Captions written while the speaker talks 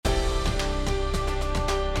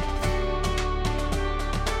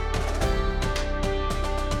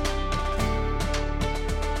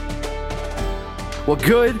Well,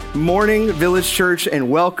 good morning, Village Church,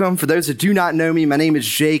 and welcome. For those that do not know me, my name is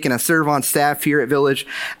Jake, and I serve on staff here at Village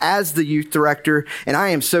as the youth director, and I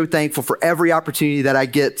am so thankful for every opportunity that I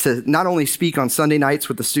get to not only speak on Sunday nights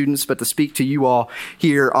with the students, but to speak to you all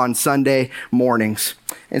here on Sunday mornings.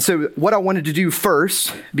 And so what I wanted to do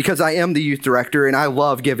first, because I am the youth director and I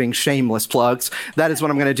love giving shameless plugs, that is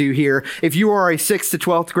what I'm going to do here. If you are a 6th to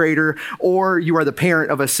 12th grader or you are the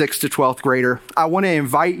parent of a 6th to 12th grader, I want to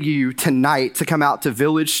invite you tonight to come out to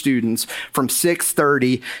Village Students from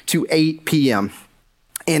 6:30 to 8 p.m.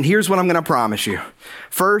 And here's what I'm going to promise you.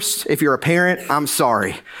 First, if you're a parent, I'm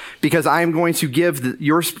sorry, because I am going to give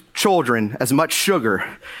your children as much sugar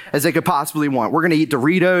as they could possibly want. We're going to eat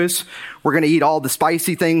Doritos. We're going to eat all the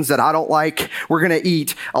spicy things that I don't like. We're going to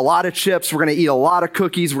eat a lot of chips. We're going to eat a lot of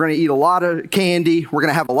cookies. We're going to eat a lot of candy. We're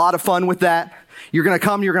going to have a lot of fun with that. You're going to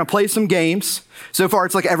come, you're going to play some games. So far,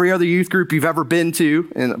 it's like every other youth group you've ever been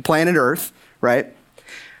to in planet Earth, right?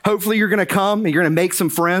 Hopefully you're going to come and you're going to make some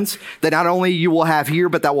friends that not only you will have here,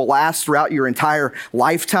 but that will last throughout your entire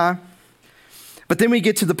lifetime. But then we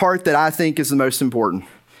get to the part that I think is the most important.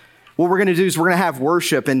 What we're going to do is we're going to have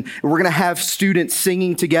worship and we're going to have students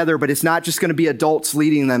singing together, but it's not just going to be adults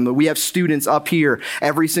leading them. We have students up here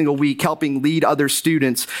every single week helping lead other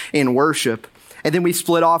students in worship. And then we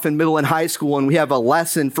split off in middle and high school, and we have a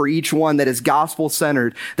lesson for each one that is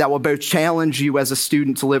gospel-centered that will both challenge you as a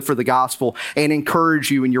student to live for the gospel and encourage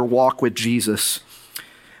you in your walk with Jesus.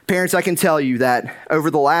 Parents, I can tell you that over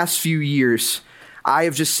the last few years, I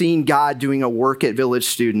have just seen God doing a work at Village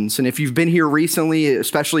Students. And if you've been here recently,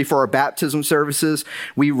 especially for our baptism services,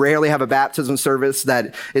 we rarely have a baptism service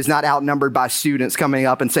that is not outnumbered by students coming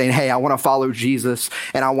up and saying, hey, I want to follow Jesus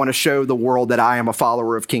and I want to show the world that I am a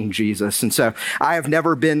follower of King Jesus. And so I have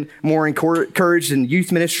never been more encouraged in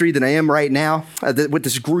youth ministry than I am right now with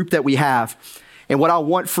this group that we have. And what I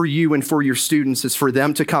want for you and for your students is for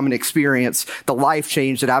them to come and experience the life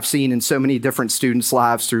change that I've seen in so many different students'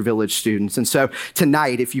 lives through Village Students. And so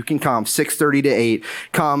tonight, if you can come 6:30 to 8,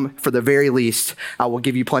 come for the very least. I will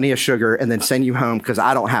give you plenty of sugar and then send you home because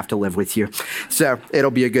I don't have to live with you. So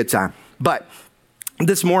it'll be a good time. But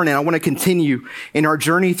this morning, I want to continue in our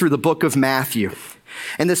journey through the book of Matthew.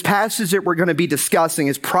 And this passage that we're going to be discussing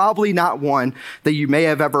is probably not one that you may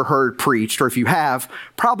have ever heard preached, or if you have,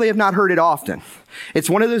 probably have not heard it often. It's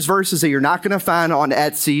one of those verses that you're not going to find on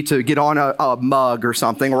Etsy to get on a mug or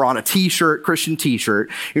something, or on a t-shirt, Christian t-shirt.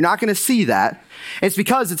 You're not going to see that. It's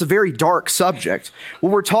because it's a very dark subject.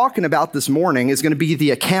 What we're talking about this morning is going to be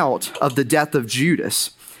the account of the death of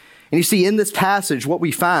Judas. And you see, in this passage, what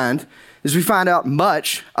we find is we find out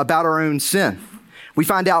much about our own sin. We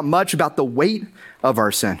find out much about the weight of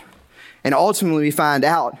our sin. And ultimately, we find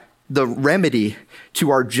out the remedy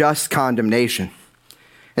to our just condemnation.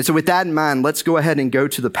 And so with that in mind, let's go ahead and go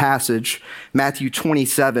to the passage, Matthew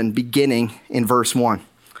 27, beginning in verse 1.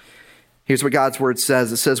 Here's what God's word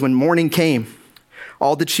says. It says, when morning came,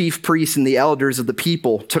 all the chief priests and the elders of the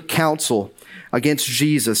people took counsel against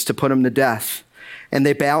Jesus to put him to death. And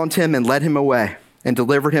they bound him and led him away and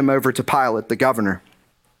delivered him over to Pilate, the governor.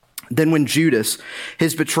 Then when Judas,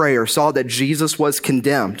 his betrayer, saw that Jesus was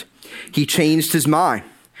condemned, he changed his mind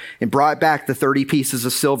and brought back the 30 pieces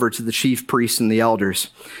of silver to the chief priests and the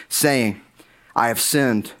elders, saying, I have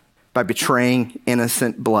sinned by betraying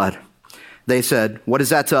innocent blood. They said, what is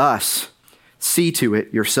that to us? See to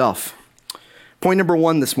it yourself. Point number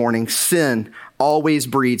 1 this morning, sin always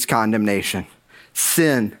breeds condemnation.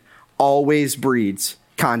 Sin always breeds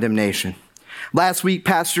condemnation. Last week,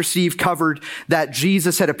 Pastor Steve covered that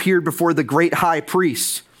Jesus had appeared before the great high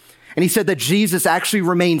priest. And he said that Jesus actually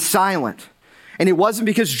remained silent. And it wasn't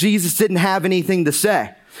because Jesus didn't have anything to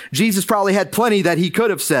say. Jesus probably had plenty that he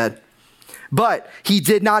could have said. But he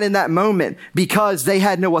did not in that moment because they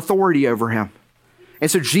had no authority over him. And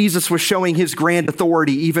so Jesus was showing his grand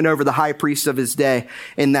authority even over the high priest of his day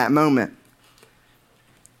in that moment.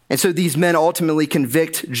 And so these men ultimately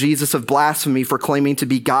convict Jesus of blasphemy for claiming to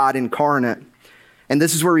be God incarnate. And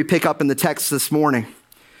this is where we pick up in the text this morning.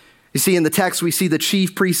 You see, in the text, we see the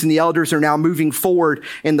chief priests and the elders are now moving forward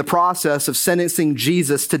in the process of sentencing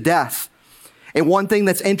Jesus to death. And one thing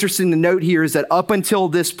that's interesting to note here is that up until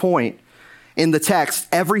this point in the text,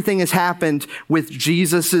 everything has happened with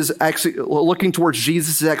looking towards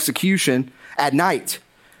Jesus' execution at night.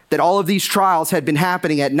 That all of these trials had been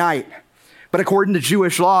happening at night. But according to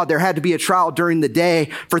Jewish law, there had to be a trial during the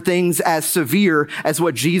day for things as severe as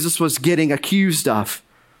what Jesus was getting accused of.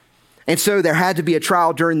 And so there had to be a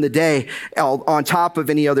trial during the day on top of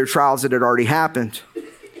any other trials that had already happened.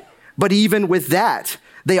 But even with that,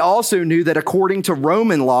 they also knew that according to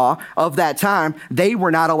Roman law of that time, they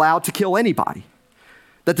were not allowed to kill anybody.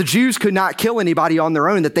 that the Jews could not kill anybody on their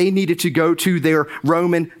own, that they needed to go to their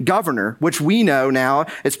Roman governor, which we know now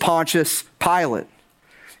is Pontius Pilate.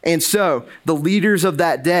 And so the leaders of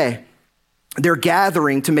that day, they're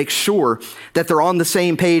gathering to make sure that they're on the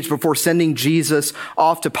same page before sending Jesus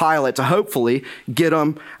off to Pilate to hopefully get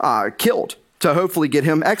him killed, to hopefully get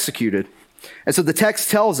him executed. And so the text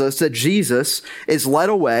tells us that Jesus is led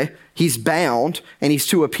away, he's bound, and he's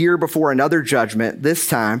to appear before another judgment, this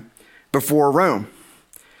time before Rome.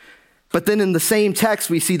 But then in the same text,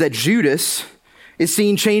 we see that Judas is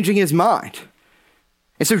seen changing his mind.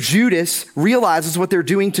 And so Judas realizes what they're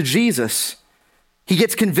doing to Jesus. He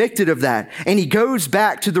gets convicted of that, and he goes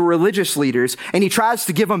back to the religious leaders, and he tries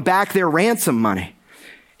to give them back their ransom money.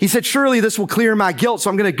 He said, surely this will clear my guilt, so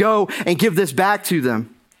I'm going to go and give this back to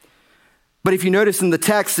them. But if you notice in the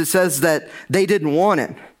text, it says that they didn't want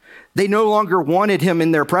it. They no longer wanted him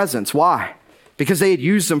in their presence. Why? Because they had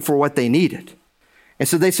used him for what they needed. And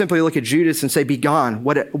so they simply look at Judas and say, be gone.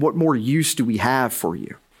 What more use do we have for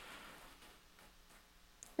you?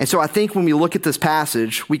 And so I think when we look at this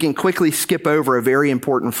passage, we can quickly skip over a very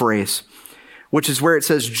important phrase, which is where it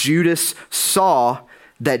says Judas saw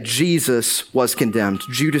that Jesus was condemned.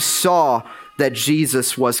 Judas saw that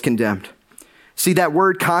Jesus was condemned. See, that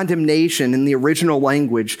word condemnation in the original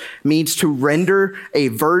language means to render a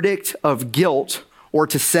verdict of guilt or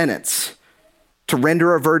to sentence. To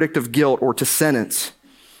render a verdict of guilt or to sentence.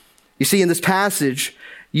 You see, in this passage,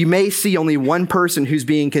 you may see only one person who's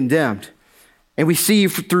being condemned. And we see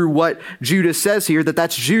through what Judas says here that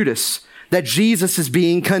that's Judas, that Jesus is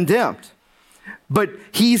being condemned. But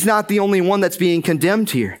he's not the only one that's being condemned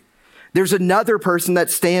here. There's another person that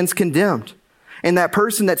stands condemned. And that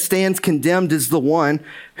person that stands condemned is the one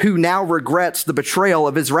who now regrets the betrayal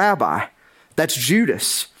of his rabbi. That's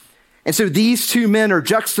Judas. And so these two men are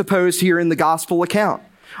juxtaposed here in the gospel account.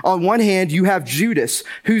 On one hand, you have Judas,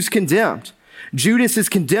 who's condemned. Judas is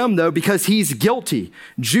condemned, though, because he's guilty.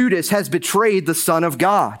 Judas has betrayed the Son of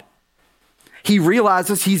God. He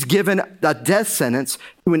realizes he's given a death sentence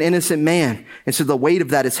to an innocent man. And so the weight of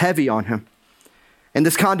that is heavy on him. And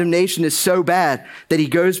this condemnation is so bad that he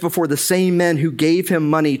goes before the same men who gave him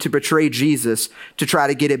money to betray Jesus to try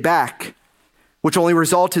to get it back, which only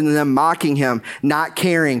resulted in them mocking him, not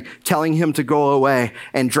caring, telling him to go away,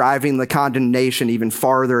 and driving the condemnation even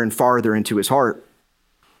farther and farther into his heart.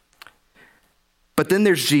 But then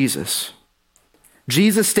there's Jesus.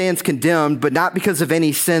 Jesus stands condemned, but not because of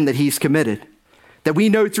any sin that he's committed. That we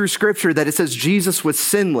know through scripture that it says Jesus was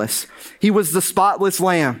sinless. He was the spotless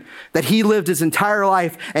lamb, that he lived his entire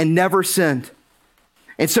life and never sinned.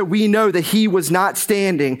 And so we know that he was not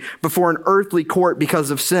standing before an earthly court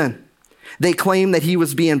because of sin. They claim that he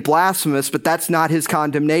was being blasphemous, but that's not his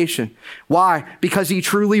condemnation. Why? Because he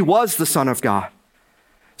truly was the Son of God.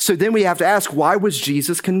 So then we have to ask, why was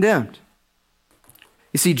Jesus condemned?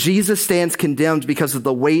 You see, Jesus stands condemned because of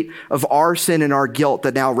the weight of our sin and our guilt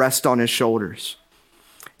that now rests on his shoulders.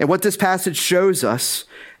 And what this passage shows us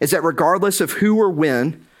is that regardless of who or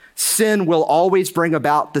when, sin will always bring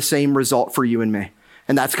about the same result for you and me,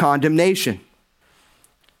 and that's condemnation.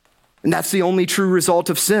 And that's the only true result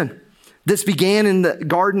of sin. This began in the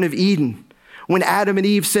Garden of Eden. When Adam and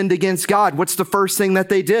Eve sinned against God, what's the first thing that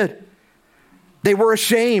they did? They were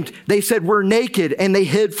ashamed. They said, we're naked, and they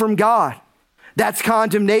hid from God. That's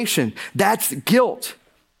condemnation. That's guilt.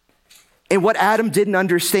 And what Adam didn't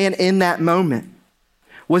understand in that moment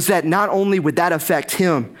was that not only would that affect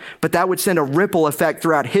him, but that would send a ripple effect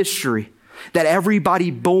throughout history, that everybody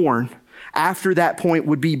born after that point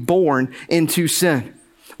would be born into sin,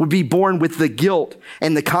 would be born with the guilt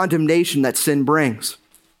and the condemnation that sin brings.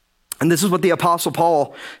 And this is what the Apostle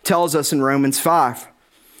Paul tells us in Romans 5.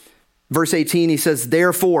 Verse 18, he says,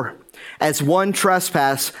 therefore, as one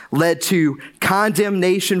trespass led to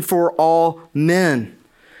condemnation for all men,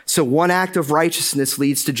 so one act of righteousness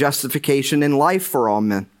leads to justification and life for all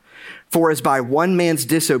men. For as by one man's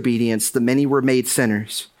disobedience the many were made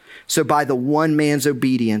sinners, so by the one man's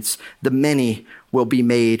obedience the many will be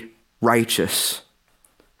made righteous.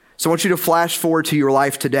 So I want you to flash forward to your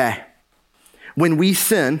life today. When we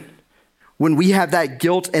sin, when we have that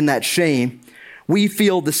guilt and that shame, we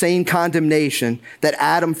feel the same condemnation that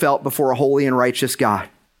Adam felt before a holy and righteous God.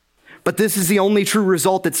 But this is the only true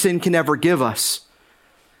result that sin can ever give us.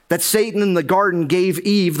 That Satan in the garden gave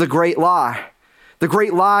Eve the great lie. The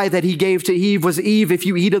great lie that he gave to Eve was, Eve, if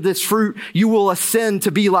you eat of this fruit, you will ascend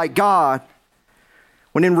to be like God.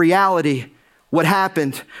 When in reality, what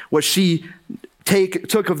happened was she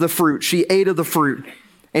took of the fruit, she ate of the fruit,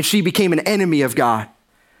 and she became an enemy of God.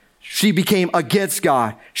 She became against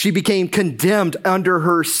God. She became condemned under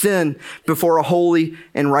her sin before a holy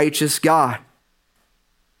and righteous God.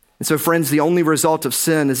 And so, friends, the only result of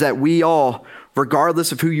sin is that we all,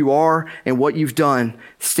 regardless of who you are and what you've done,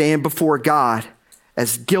 stand before God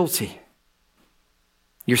as guilty.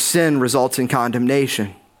 Your sin results in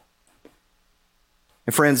condemnation.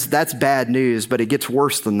 And friends, that's bad news, but it gets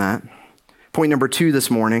worse than that. Point number 2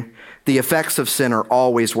 this morning, the effects of sin are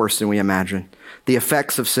always worse than we imagine. The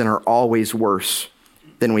effects of sin are always worse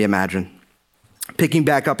than we imagine. Picking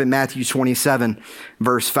back up in Matthew 27,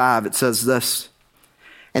 verse 5, it says this,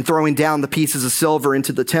 "And throwing down the pieces of silver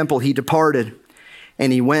into the temple, he departed,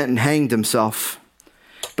 and he went and hanged himself.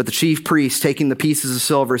 But the chief priests, taking the pieces of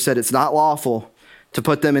silver, said, 'It's not lawful to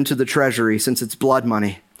put them into the treasury, since it's blood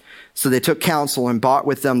money.' So they took counsel and bought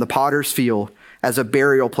with them the potter's field as a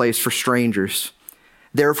burial place for strangers.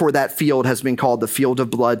 Therefore that field has been called the field of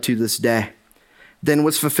blood to this day. Then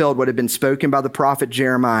was fulfilled what had been spoken by the prophet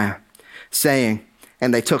Jeremiah, saying,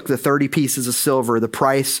 'And they took the 30 pieces of silver, the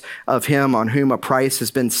price of him on whom a price has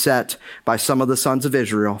been set by some of the sons of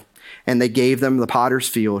Israel, and they gave them the potter's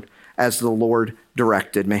field as the Lord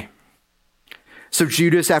directed me.'" So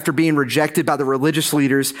Judas, after being rejected by the religious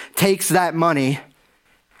leaders, takes that money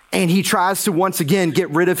and he tries to once again get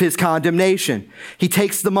rid of his condemnation. He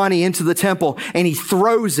takes the money into the temple and he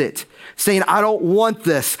throws it, saying, "I don't want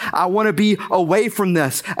this. I want to be away from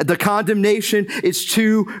this. The condemnation is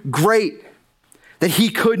too great," that he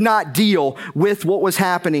could not deal with what was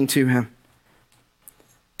happening to him,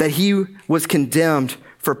 that he was condemned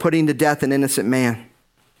for putting to death an innocent man.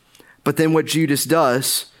 But then what Judas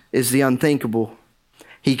does is the unthinkable.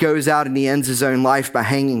 He goes out and he ends his own life by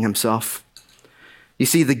hanging himself. You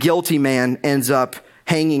see, the guilty man ends up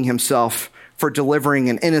hanging himself for delivering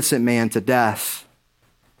an innocent man to death.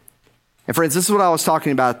 And friends, this is what I was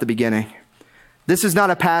talking about at the beginning. This is not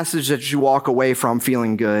a passage that you walk away from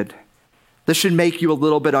feeling good. This should make you a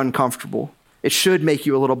little bit uncomfortable. It should make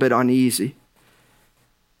you a little bit uneasy.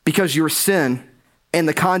 Because your sin and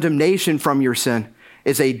the condemnation from your sin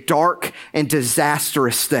is a dark and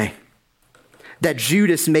disastrous thing. That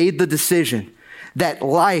Judas made the decision that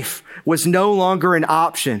life was no longer an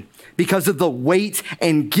option because of the weight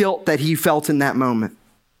and guilt that he felt in that moment.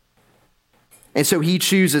 And so he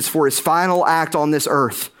chooses for his final act on this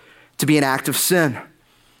earth to be an act of sin.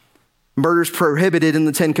 Murder's prohibited in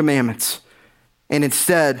the 10 Commandments. And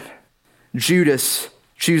instead, Judas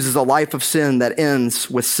chooses a life of sin that ends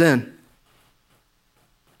with sin.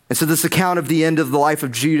 And so this account of the end of the life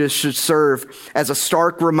of Judas should serve as a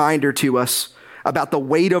stark reminder to us about the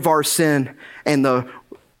weight of our sin and the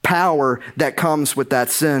power that comes with that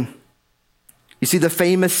sin. You see, the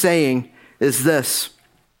famous saying is this: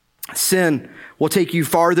 sin will take you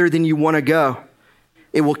farther than you want to go.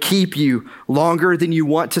 It will keep you longer than you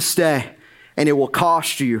want to stay, and it will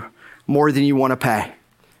cost you more than you want to pay.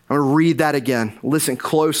 I'm going to read that again. Listen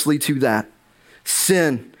closely to that.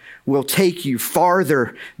 Sin will take you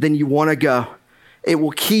farther than you want to go. It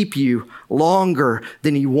will keep you longer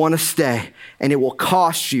than you want to stay, and it will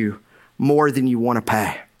cost you more than you want to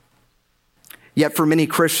pay. Yet for many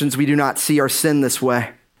Christians, we do not see our sin this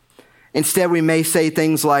way. Instead, we may say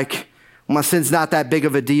things like, "Well, my sin's not that big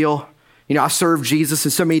of a deal. You know, I serve Jesus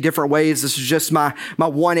in so many different ways. This is just my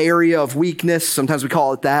one area of weakness." Sometimes we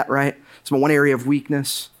call it that, right? It's my one area of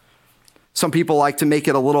weakness. Some people like to make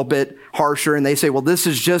it a little bit harsher, and they say, "Well, this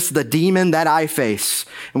is just the demon that I face."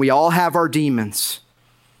 And we all have our demons.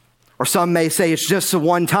 Or some may say, "It's just a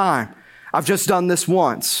one time. I've just done this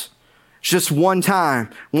once. It's just one time,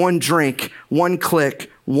 one drink, one click,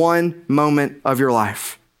 one moment of your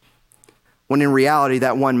life." When in reality,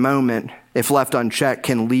 that one moment, if left unchecked,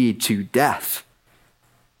 can lead to death.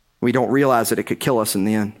 We don't realize that it could kill us in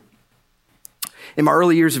the end. In my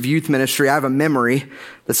early years of youth ministry, I have a memory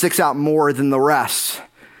that sticks out more than the rest.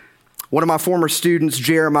 One of my former students,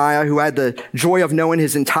 Jeremiah, who had the joy of knowing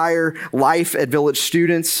his entire life at Village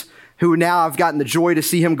Students, who now I've gotten the joy to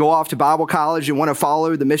see him go off to Bible college and want to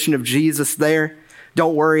follow the mission of Jesus there.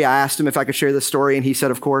 Don't worry, I asked him if I could share this story, and he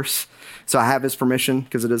said, of course. So I have his permission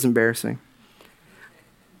because it is embarrassing.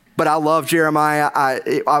 But I love Jeremiah.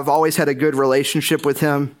 I've always had a good relationship with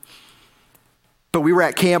him. But we were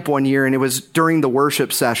at camp one year, and it was during the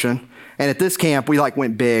worship session. And at this camp, we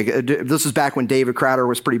went big. This was back when David Crowder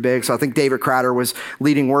was pretty big. So I think David Crowder was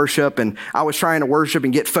leading worship, and I was trying to worship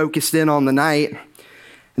and get focused in on the night.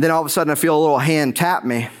 And then all of a sudden, I feel a little hand tap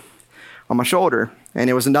me on my shoulder. And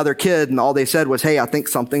it was another kid, and all they said was, "Hey, I think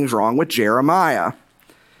something's wrong with Jeremiah."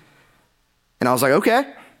 And I was like,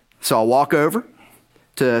 okay. So I walk over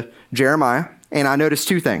to Jeremiah, and I noticed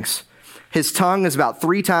two things. His tongue is about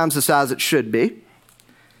 3 times the size it should be.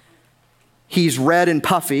 He's red and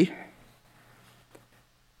puffy.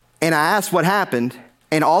 And I asked what happened,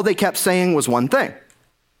 and all they kept saying was one thing: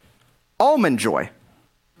 Almond Joy.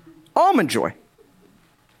 Almond Joy.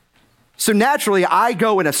 So naturally, I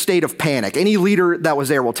go in a state of panic. Any leader that was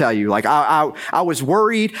there will tell you, like, I was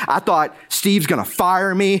worried. I thought Steve's going to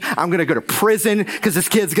fire me. I'm going to go to prison because this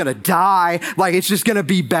kid's going to die. Like, it's just going to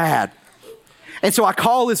be bad. And so I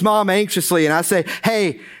call his mom anxiously and I say,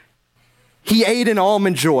 hey, he ate an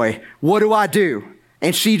Almond Joy. What do I do?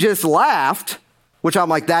 And she just laughed, which I'm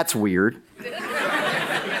like, that's weird.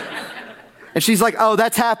 And she's like, oh,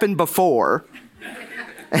 that's happened before.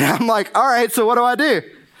 And I'm like, all right, so what do I do?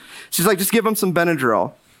 She's like, just give him some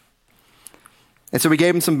Benadryl. And so we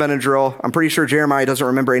gave him some Benadryl. I'm pretty sure Jeremiah doesn't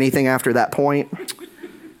remember anything after that point.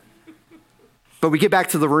 But we get back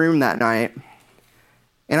to the room that night,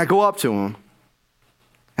 and I go up to him.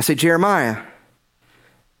 I say, Jeremiah,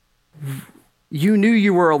 you knew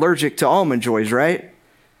you were allergic to Almond Joys, right?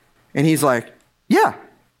 And he's like, yeah.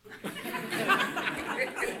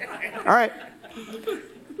 All right.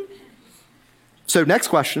 So next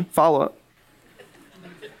question, follow up.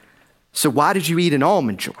 So why did you eat an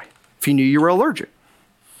Almond Joy if you knew you were allergic?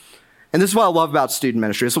 And this is what I love about student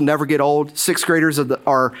ministry. This will never get old. Sixth graders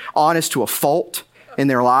are honest to a fault in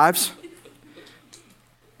their lives.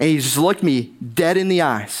 And he just looked me dead in the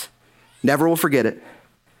eyes. Never will forget it.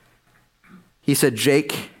 He said,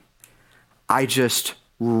 Jake, I just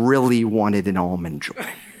really wanted an Almond Joy.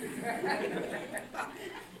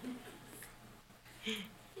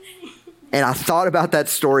 And I thought about that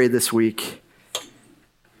story this week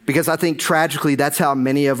because I think tragically that's how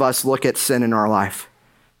many of us look at sin in our life.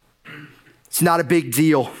 It's not a big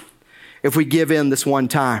deal if we give in this one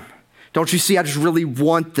time. Don't you see, I just really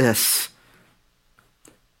want this.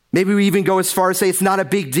 Maybe we even go as far as say it's not a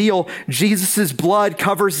big deal. Jesus' blood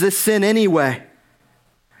covers this sin anyway.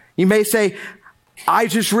 You may say, I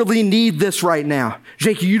just really need this right now.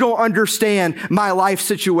 Jake, you don't understand my life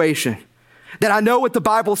situation. That I know what the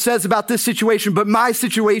Bible says about this situation, but my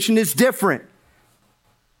situation is different.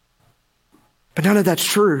 But none of that's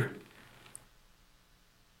true.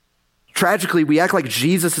 Tragically, we act like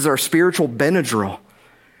Jesus is our spiritual Benadryl,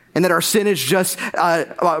 and that our sin is just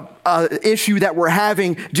an issue that we're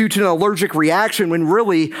having due to an allergic reaction, when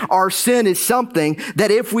really our sin is something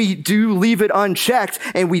that if we do leave it unchecked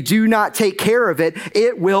and we do not take care of it,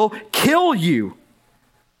 it will kill you.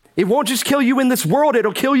 It won't just kill you in this world,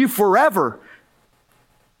 it'll kill you forever.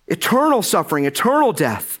 Eternal suffering, eternal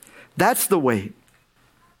death. That's the weight.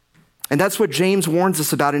 And that's what James warns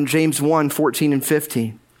us about in James 1, 14 and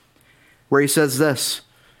 15, where he says this,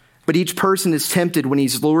 but each person is tempted when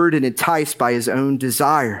he's lured and enticed by his own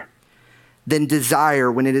desire. Then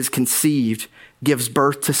desire, when it is conceived, gives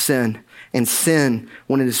birth to sin. And sin,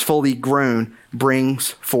 when it is fully grown, brings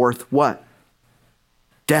forth what?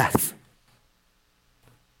 Death.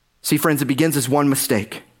 See, friends, it begins as one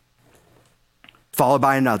mistake, followed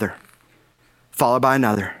by another, followed by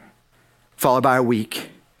another, followed by a week,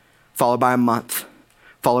 followed by a month,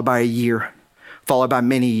 followed by a year, followed by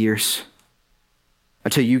many years,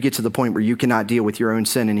 until you get to the point where you cannot deal with your own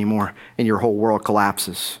sin anymore and your whole world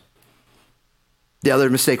collapses. The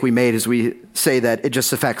other mistake we made is we say that it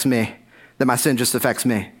just affects me, that my sin just affects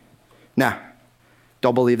me. No,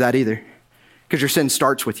 don't believe that either, because your sin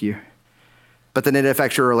starts with you, but then it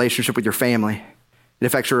affects your relationship with your family. It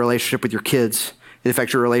affects your relationship with your kids. It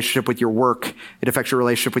affects your relationship with your work. It affects your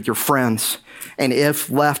relationship with your friends. And if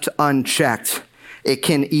left unchecked, it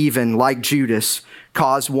can even, like Judas,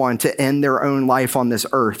 cause one to end their own life on this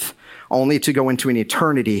earth, only to go into an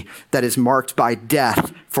eternity that is marked by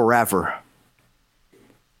death forever.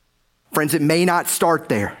 Friends, it may not start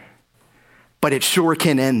there, but it sure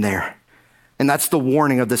can end there. And that's the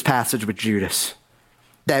warning of this passage with Judas,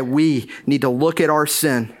 that we need to look at our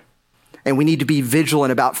sin and we need to be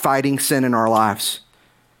vigilant about fighting sin in our lives.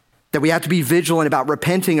 That we have to be vigilant about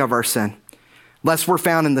repenting of our sin, lest we're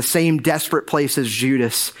found in the same desperate place as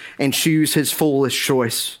Judas and choose his foolish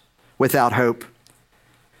choice without hope.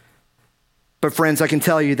 But friends, I can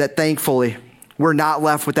tell you that thankfully, we're not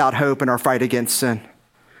left without hope in our fight against sin.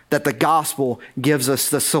 That the gospel gives us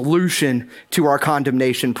the solution to our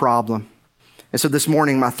condemnation problem. And so this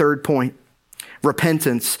morning, my third point,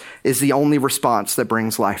 repentance is the only response that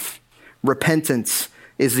brings life. Repentance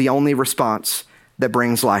is the only response that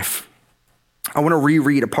brings life. I want to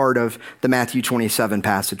reread a part of the Matthew 27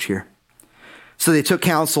 passage here. So they took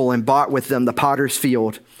counsel and bought with them the potter's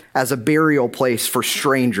field as a burial place for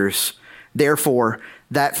strangers. Therefore,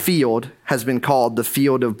 that field has been called the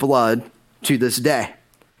field of blood to this day.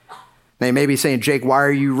 Now you may be saying, Jake, why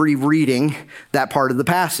are you rereading that part of the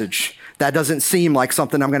passage? That doesn't seem like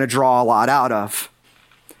something I'm going to draw a lot out of.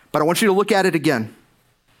 But I want you to look at it again.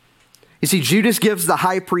 You see, Judas gives the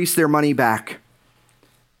high priest their money back.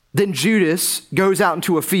 Then Judas goes out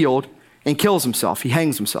into a field and kills himself. He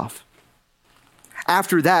hangs himself.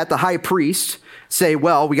 After that, the high priest say,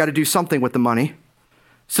 well, we got to do something with the money.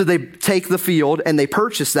 So they take the field and they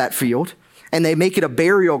purchase that field and they make it a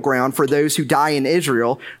burial ground for those who die in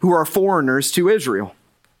Israel, who are foreigners to Israel.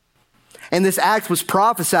 And this act was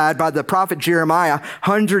prophesied by the prophet Jeremiah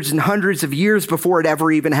hundreds and hundreds of years before it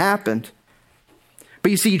ever even happened.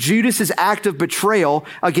 But you see, Judas's act of betrayal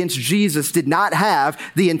against Jesus did not have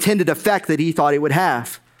the intended effect that he thought it would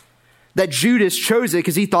have. That Judas chose it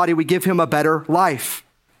because he thought it would give him a better life.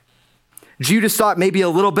 Judas thought maybe a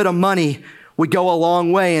little bit of money would go a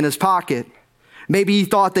long way in his pocket. Maybe he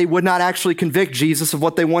thought they would not actually convict Jesus of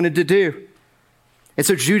what they wanted to do. And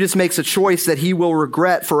so Judas makes a choice that he will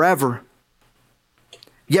regret forever.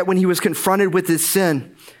 Yet when he was confronted with his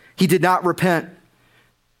sin, he did not repent.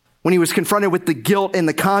 When he was confronted with the guilt and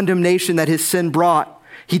the condemnation that his sin brought,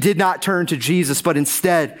 he did not turn to Jesus, but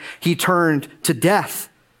instead he turned to death.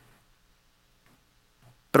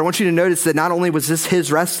 But I want you to notice that not only was this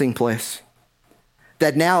his resting place,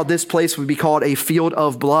 that now this place would be called a field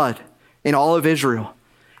of blood in all of Israel,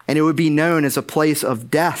 and it would be known as a place of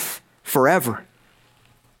death forever.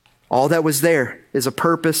 All that was there is a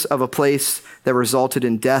purpose of a place that resulted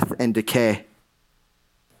in death and decay.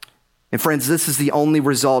 And friends, this is the only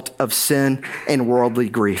result of sin and worldly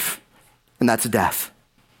grief, and that's death.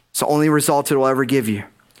 It's the only result it will ever give you.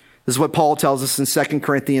 This is what Paul tells us in 2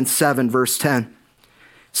 Corinthians 7, verse 10.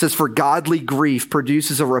 It says, for godly grief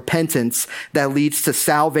produces a repentance that leads to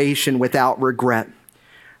salvation without regret,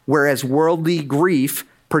 whereas worldly grief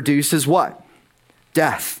produces what?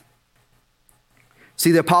 Death.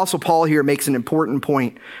 See, the Apostle Paul here makes an important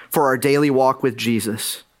point for our daily walk with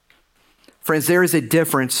Jesus. Friends, there is a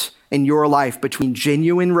difference in your life between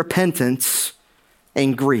genuine repentance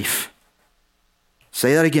and grief.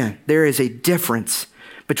 Say that again. There is a difference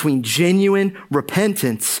between genuine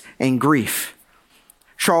repentance and grief.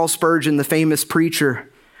 Charles Spurgeon, the famous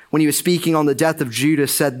preacher, when he was speaking on the death of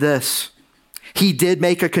Judas, said this: he did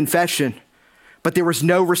make a confession, but there was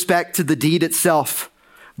no respect to the deed itself,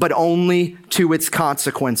 but only to its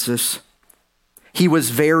consequences. He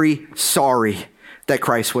was very sorry that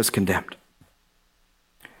Christ was condemned.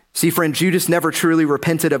 See, friend, Judas never truly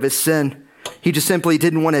repented of his sin. He just simply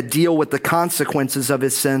didn't want to deal with the consequences of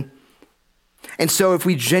his sin. And so if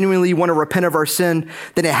we genuinely want to repent of our sin,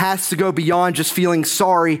 then it has to go beyond just feeling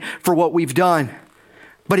sorry for what we've done.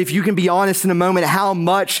 But if you can be honest in a moment, how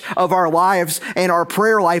much of our lives and our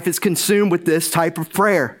prayer life is consumed with this type of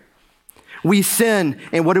prayer? We sin,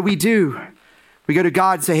 and what do? We go to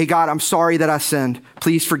God and say, hey, God, I'm sorry that I sinned.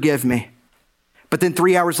 Please forgive me. But then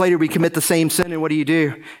 3 hours later, we commit the same sin, and what do?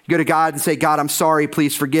 You go to God and say, God, I'm sorry.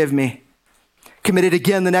 Please forgive me. Commit it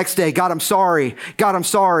again the next day. God, I'm sorry. God, I'm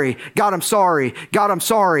sorry. God, I'm sorry. God, I'm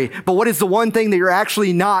sorry. But what is the one thing that you're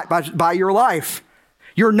actually not by your life?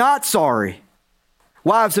 You're not sorry.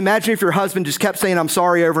 Wives, imagine if your husband just kept saying, I'm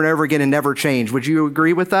sorry over and over again and never changed. Would you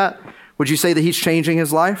agree with that? Would you say that he's changing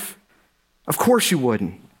his life? Of course you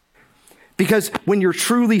wouldn't. Because when you're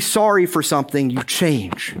truly sorry for something, you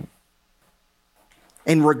change.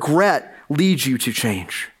 And regret leads you to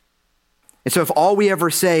change. And so if all we ever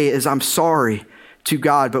say is, I'm sorry to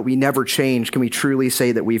God, but we never change, can we truly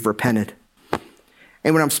say that we've repented?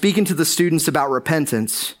 And when I'm speaking to the students about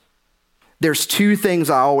repentance, there's two things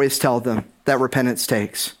I always tell them that repentance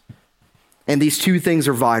takes. And these two things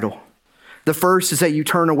are vital. The first is that you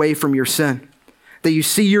turn away from your sin, that you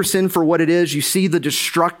see your sin for what it is. You see the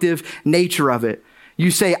destructive nature of it. You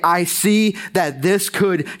say, I see that this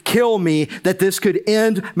could kill me, that this could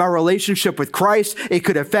end my relationship with Christ. It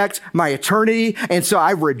could affect my eternity. And so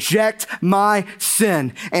I reject my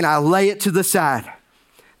sin and I lay it to the side.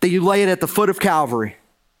 That you lay it at the foot of Calvary.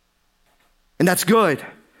 And that's good.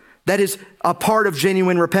 That is a part of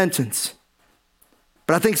genuine repentance.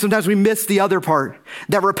 But I think sometimes we miss the other part,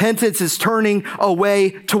 that repentance is turning away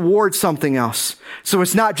towards something else. So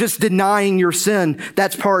it's not just denying your sin,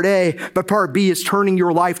 that's part A, but part B is turning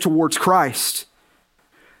your life towards Christ.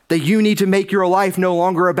 That you need to make your life no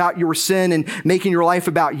longer about your sin and making your life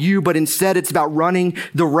about you, but instead it's about running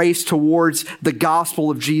the race towards the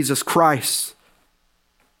gospel of Jesus Christ.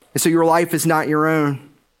 And so your life is not your own.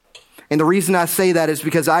 And the reason I say that is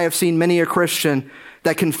because I have seen many a Christian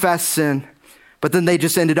that confess sin, but then they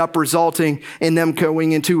just ended up resulting in them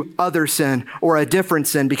going into other sin or a different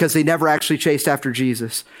sin because they never actually chased after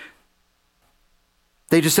Jesus.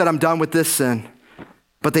 They just said, I'm done with this sin.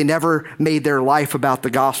 But they never made their life about the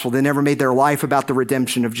gospel. They never made their life about the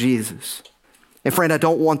redemption of Jesus. And friend, I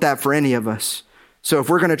don't want that for any of us. So if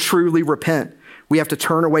we're going to truly repent, we have to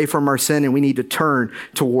turn away from our sin and we need to turn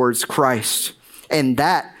towards Christ. And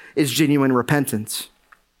that is genuine repentance.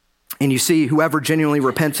 And you see, whoever genuinely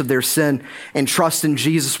repents of their sin and trusts in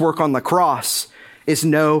Jesus' work on the cross is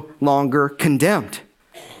no longer condemned.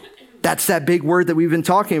 That's that big word that we've been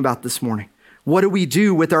talking about this morning. What do we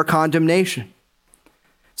do with our condemnation?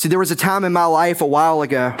 See, there was a time in my life a while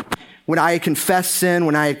ago when I had confessed sin,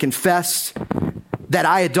 when I had confessed that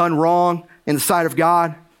I had done wrong in the sight of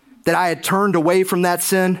God, that I had turned away from that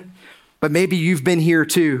sin. But maybe you've been here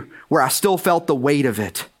too, where I still felt the weight of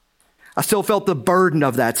it. I still felt the burden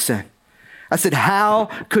of that sin. I said, how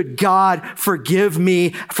could God forgive me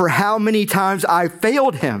for how many times I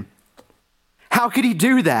failed him? How could he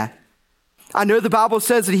do that? I know the Bible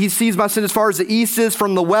says that he sees my sin as far as the east is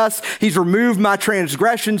from the west. He's removed my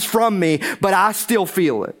transgressions from me, but I still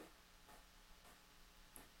feel it.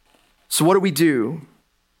 So what do we do?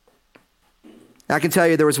 I can tell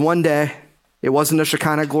you there was one day, it wasn't a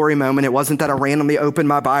Shekinah glory moment. It wasn't that I randomly opened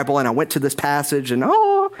my Bible and I went to this passage and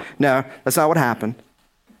no, that's not what happened.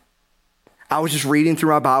 I was just reading through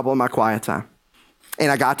my Bible in my quiet time,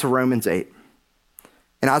 and I got to Romans 8.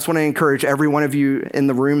 And I just want to encourage every one of you in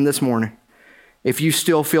the room this morning, if you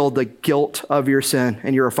still feel the guilt of your sin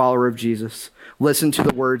and you're a follower of Jesus, listen to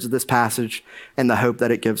the words of this passage and the hope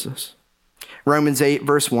that it gives us. Romans 8,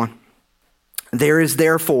 verse 1. There is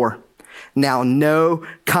therefore now no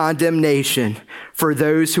condemnation for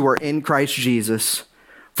those who are in Christ Jesus.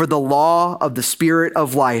 For the law of the Spirit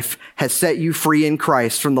of life has set you free in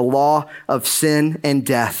Christ from the law of sin and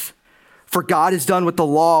death. For God has done what the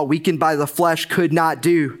law, weakened by the flesh, could not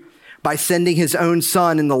do, by sending his own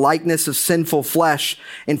Son in the likeness of sinful flesh.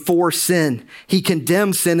 And for sin, he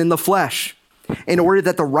condemned sin in the flesh, in order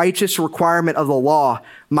that the righteous requirement of the law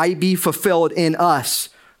might be fulfilled in us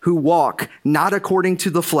who walk not according to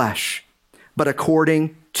the flesh, but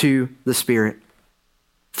according to the Spirit.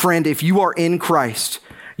 Friend, if you are in Christ,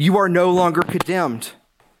 you are no longer condemned.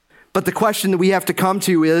 But the question that we have to come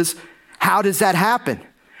to is, how does that happen?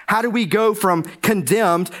 How do we go from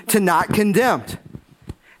condemned to not condemned?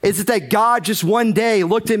 Is it that God just one day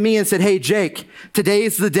looked at me and said, hey, Jake, today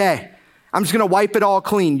is the day. I'm just going to wipe it all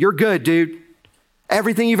clean. You're good, dude.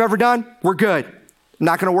 Everything you've ever done, we're good. I'm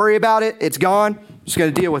not going to worry about it. It's gone. I'm just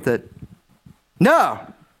going to deal with it. No,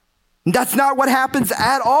 that's not what happens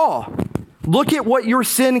at all. Look at what your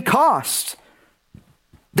sin cost.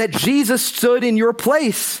 That Jesus stood in your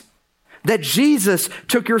place. That Jesus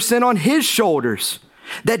took your sin on his shoulders.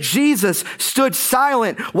 That Jesus stood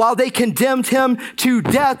silent while they condemned him to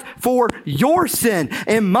death for your sin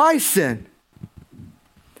and my sin.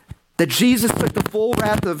 That Jesus took the full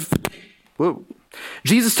wrath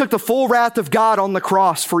of God on the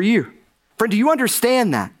cross for you. Friend, do you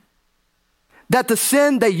understand that? That the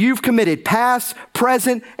sin that you've committed, past,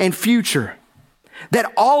 present, and future,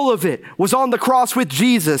 that all of it was on the cross with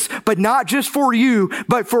Jesus, but not just for you,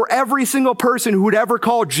 but for every single person who would ever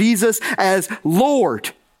call Jesus as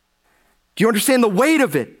Lord. Do you understand the weight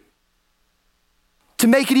of it? To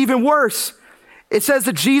make it even worse, it says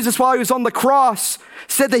that Jesus, while he was on the cross,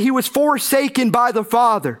 said that he was forsaken by the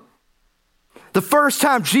Father. The first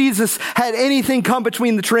time Jesus had anything come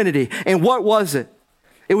between the Trinity. And what was it?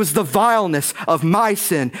 It was the vileness of my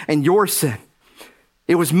sin and your sin.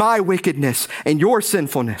 It was my wickedness and your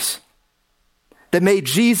sinfulness that made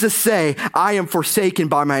Jesus say, I am forsaken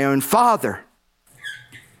by my own Father.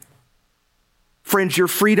 Friends, your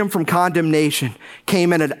freedom from condemnation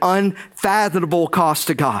came at an unfathomable cost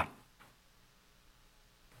to God.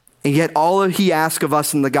 And yet all he asks of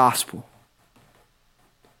us in the gospel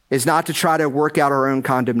is not to try to work out our own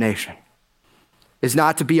condemnation, is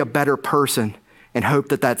not to be a better person and hope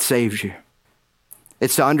that that saves you.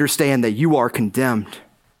 It's to understand that you are condemned.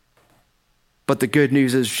 But the good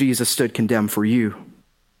news is Jesus stood condemned for you.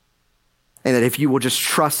 And that if you will just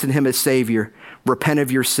trust in him as Savior, repent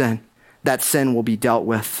of your sin, that sin will be dealt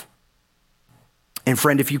with. And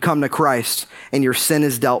friend, if you come to Christ and your sin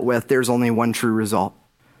is dealt with, there's only one true result.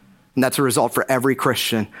 And that's a result for every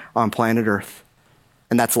Christian on planet Earth.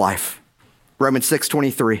 And that's life. Romans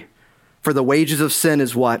 6:23. For the wages of sin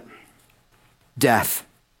is what? Death.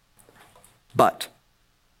 But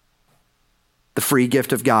the free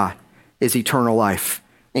gift of God is eternal life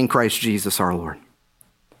in Christ Jesus our Lord.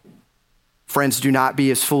 Friends, do not be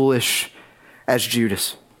as foolish as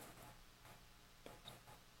Judas.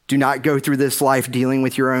 Do not go through this life dealing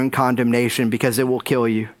with your own condemnation because it will kill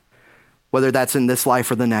you, whether that's in this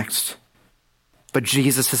life or the next. But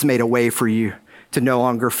Jesus has made a way for you to no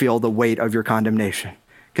longer feel the weight of your condemnation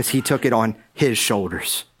because he took it on his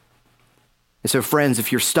shoulders. And so friends,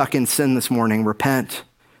 if you're stuck in sin this morning, repent,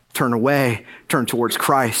 turn away, turn towards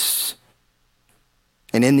Christ.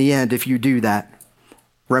 And in the end, if you do that,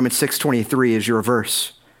 Romans 6:23 is your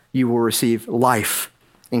verse. you will receive life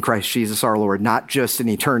in Christ Jesus our Lord, not just in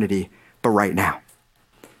eternity, but right now.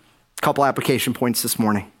 A couple application points this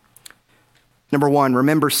morning. Number one,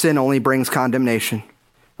 remember sin only brings condemnation.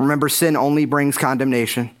 Remember, sin only brings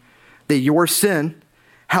condemnation. That your sin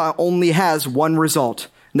only has one result,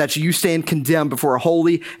 and that's you stand condemned before a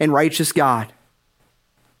holy and righteous God.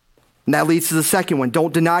 And that leads to the second one.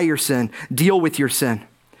 Don't deny your sin. Deal with your sin.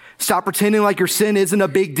 Stop pretending like your sin isn't a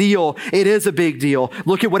big deal. It is a big deal.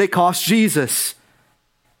 Look at what it cost Jesus.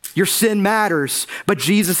 Your sin matters, but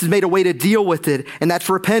Jesus has made a way to deal with it, and that's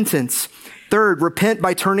repentance. Third, repent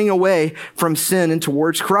by turning away from sin and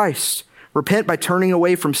towards Christ. Repent by turning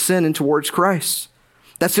away from sin and towards Christ.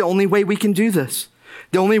 That's the only way we can do this.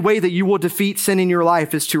 The only way that you will defeat sin in your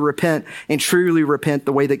life is to repent and truly repent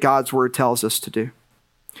the way that God's word tells us to do.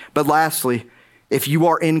 But lastly, if you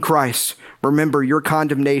are in Christ, remember your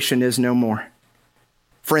condemnation is no more.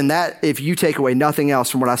 Friend, if you take away nothing else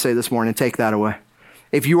from what I say this morning, take that away.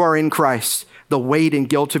 If you are in Christ, the weight and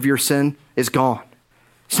guilt of your sin is gone.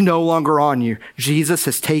 It's no longer on you. Jesus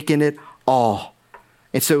has taken it all.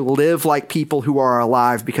 And so live like people who are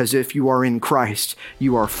alive, because if you are in Christ,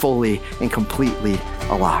 you are fully and completely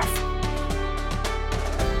alive.